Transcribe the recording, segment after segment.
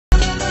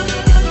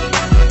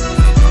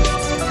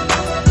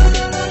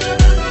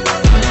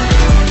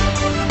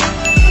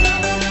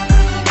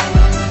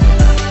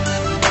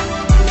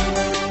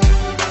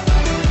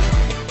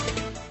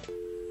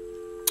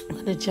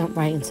jump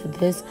right into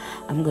this.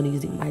 I'm going to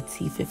use my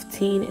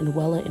T15 in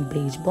Wella in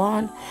Beige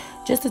Blonde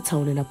just to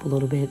tone it up a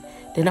little bit.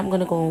 Then I'm going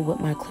to go in with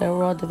my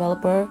Clairoxide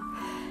developer.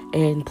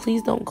 And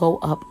please don't go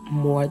up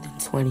more than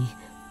 20. I'm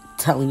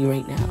telling you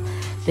right now.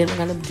 Then I'm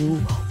going to do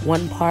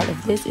one part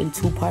of this and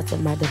 2 parts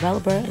of my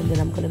developer. And then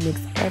I'm going to mix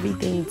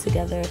everything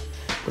together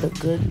with a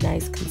good,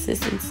 nice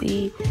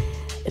consistency.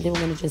 And then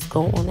we're going to just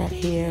go on that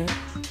hair.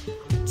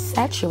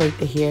 Saturate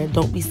the hair.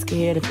 Don't be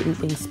scared if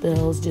anything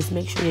spills. Just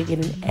make sure you're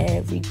getting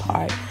every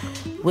part.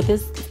 With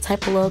this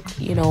type of look,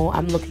 you know,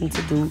 I'm looking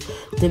to do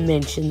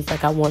dimensions.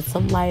 Like I want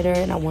some lighter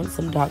and I want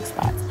some dark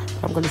spots.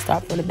 I'm going to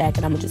start from the back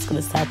and I'm just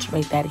going to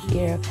saturate that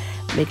hair.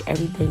 Make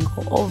everything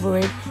go over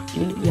it.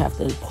 Even if you have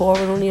to pour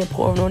it on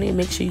it,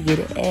 make sure you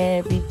get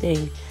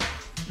everything.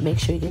 Make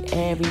sure you get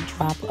every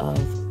drop of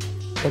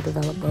the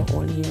developer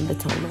on here in the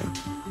toner.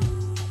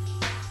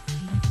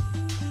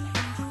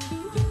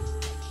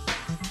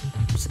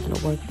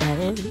 Gonna work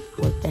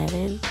that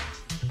in,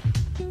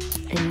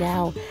 and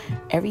now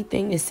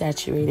everything is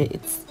saturated.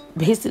 It's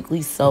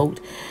basically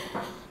soaked.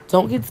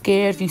 Don't get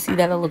scared if you see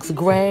that it looks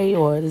gray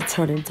or it's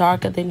turning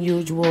darker than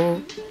usual.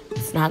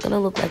 It's not gonna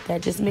look like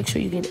that. Just make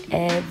sure you get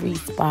every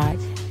spot,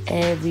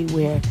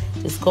 everywhere.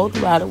 Just go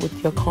throughout it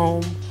with your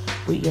comb,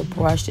 with your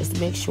brush. Just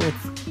make sure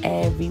it's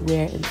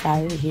everywhere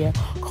inside of here.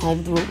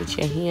 Comb through it with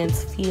your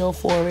hands, feel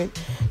for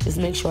it. Just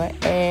make sure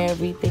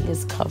everything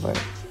is covered.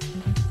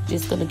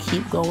 Just gonna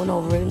keep going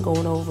over it and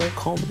going over it,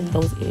 combing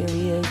those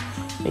areas,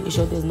 making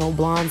sure there's no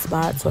blonde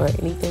spots or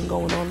anything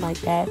going on like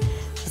that.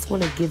 Just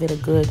want to give it a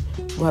good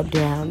rub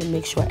down and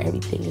make sure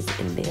everything is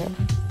in there.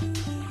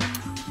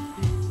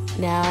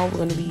 Now we're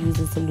gonna be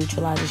using some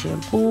Neutralizing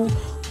shampoo.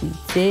 We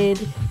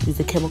did use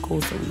a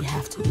chemical, so we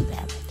have to do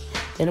that.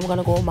 Then I'm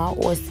gonna go with my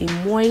Aussie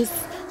Moist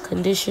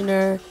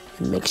conditioner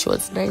and make sure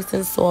it's nice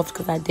and soft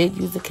because I did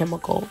use a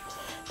chemical.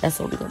 That's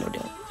what we're gonna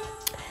do.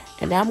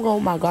 And now I'm going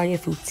with my Garnier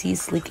Fructis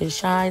Sleek and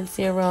Shine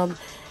Serum.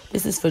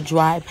 This is for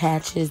dry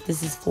patches.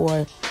 This is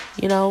for,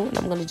 you know, and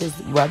I'm going to just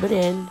rub it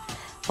in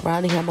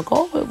around the hair. I'm going to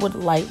go over it with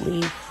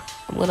lightly.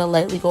 I'm going to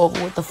lightly go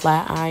over with the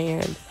flat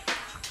iron.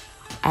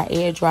 I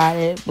air dried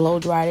it, blow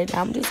dried it.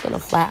 Now I'm just going to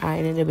flat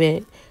iron it a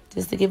bit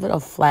just to give it a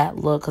flat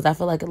look because I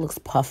feel like it looks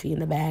puffy in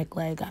the back.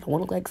 Like, I don't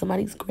want to look like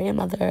somebody's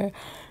grandmother.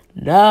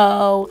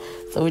 No.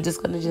 So we're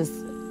just going to just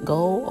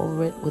go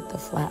over it with the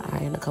flat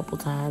iron a couple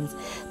times.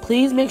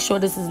 Please make sure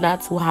this is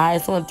not too high.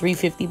 It's on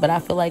 350, but I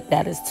feel like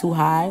that is too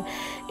high.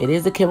 It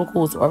is a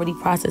chemical. It's already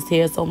processed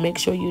here, so make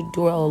sure you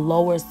do a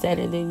lower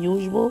setting than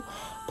usual.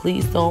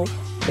 Please don't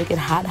make it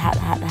hot,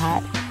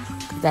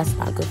 because that's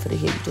not good for the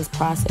hair. You just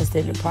processed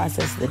it and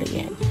processed it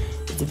again.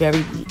 It's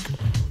very weak.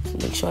 So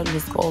make sure to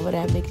just go over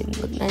that, make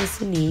it look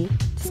nice and neat.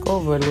 Just go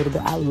over it a little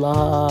bit. I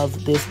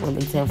love this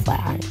Wilmington flat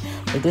iron.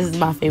 Like, this is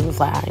my favorite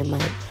flat iron.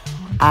 Like,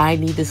 I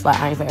need this flat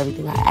iron for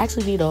everything. I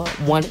actually need a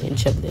 1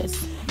 inch of this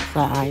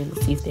flat iron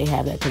to see if they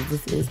have that, because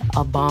this is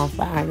a bomb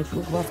flat iron. If you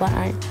look for a flat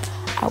iron,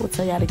 I would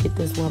tell y'all to get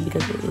this one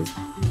because it is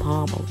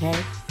bomb, okay?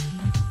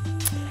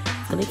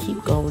 It's gonna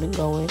keep going and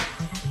going.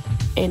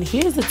 And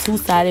here's a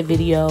 2-sided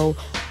video.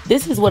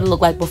 This is what it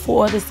looked like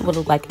before. This is what it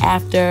looked like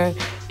after.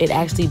 It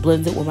actually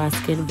blends it with my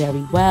skin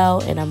very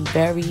well, and I'm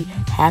very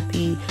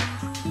happy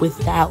with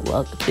that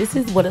look. This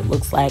is what it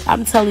looks like.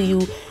 I'm telling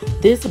you,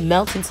 this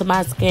melts into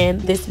my skin.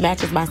 This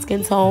matches my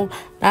skin tone.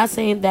 Not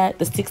saying that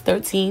the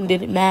 613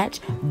 didn't match,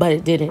 but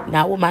it didn't.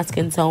 Not with my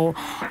skin tone.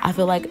 I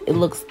feel like it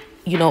looks,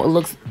 you know, it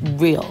looks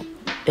real.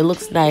 It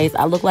looks nice.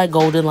 I look like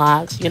golden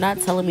locks. You're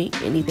not telling me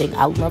anything.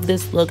 I love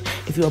this look.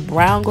 If you're a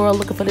brown girl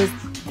looking for this,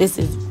 this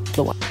is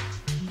the one.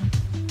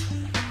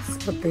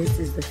 So this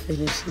is the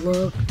finished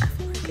look. I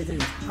feel like it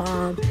is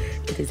bomb.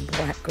 It is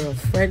black girl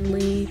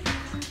friendly.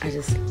 I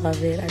just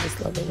love it. I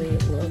just love the way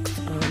it looks.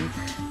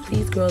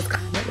 Please, girls,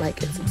 comment,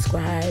 like, and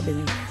subscribe.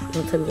 And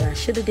don't tell me what I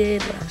should have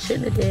did, what I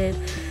shouldn't have did.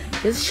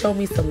 Just show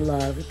me some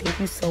love. Thank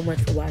you so much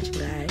for watching,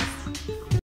 guys.